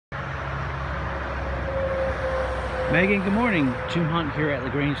Megan, good morning. Jim Hunt here at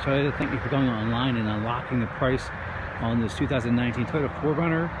LaGrange Toyota. Thank you for going online and unlocking the price on this 2019 Toyota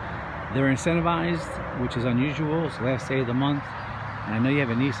 4Runner. They're incentivized, which is unusual. It's the last day of the month. And I know you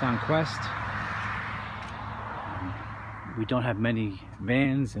have a Nissan Quest. We don't have many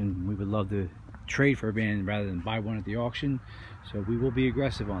vans, and we would love to trade for a van rather than buy one at the auction. So we will be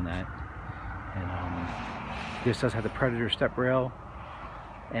aggressive on that. And this does have the Predator step rail.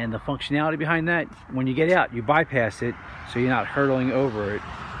 And the functionality behind that, when you get out, you bypass it so you're not hurtling over it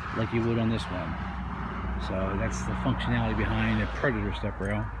like you would on this one. So that's the functionality behind a Predator step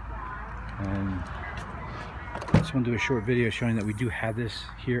rail. And I just want to do a short video showing that we do have this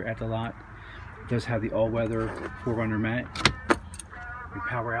here at the lot. It does have the all-weather 4Runner mat, the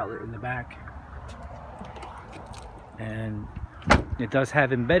power outlet in the back, and it does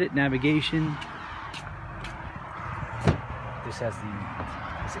have embedded navigation. This has the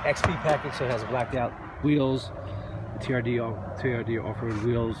XP package, so it has blacked out wheels, TRD off-road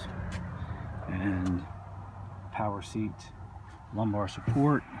wheels, and power seat, lumbar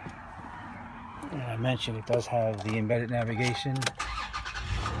support. And I mentioned it does have the embedded navigation.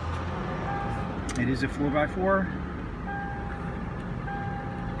 It is a 4x4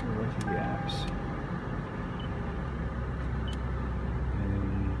 with the apps,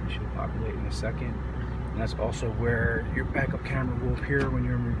 and it should populate in a second. And that's also where your backup camera will appear when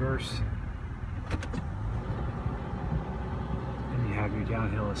you're in reverse. And you have your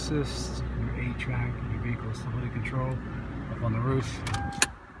downhill assist, your 8-track, your vehicle stability control up on the roof.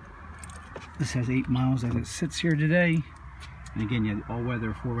 This has 8 miles as it sits here today. And again, you have the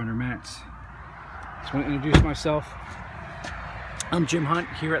all-weather 4Runner mats. Just want to introduce myself. I'm Jim Hunt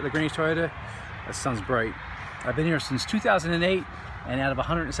here at LaGrange Toyota. That sounds bright. I've been here since 2008, and out of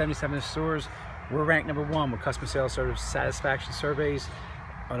 177 stores, we're ranked #1 with customer sales service satisfaction surveys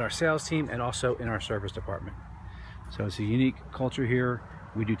on our sales team and also in our service department. So it's a unique culture here.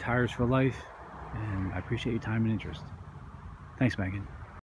 We do tires for life, and I appreciate your time and interest. Thanks, Megan.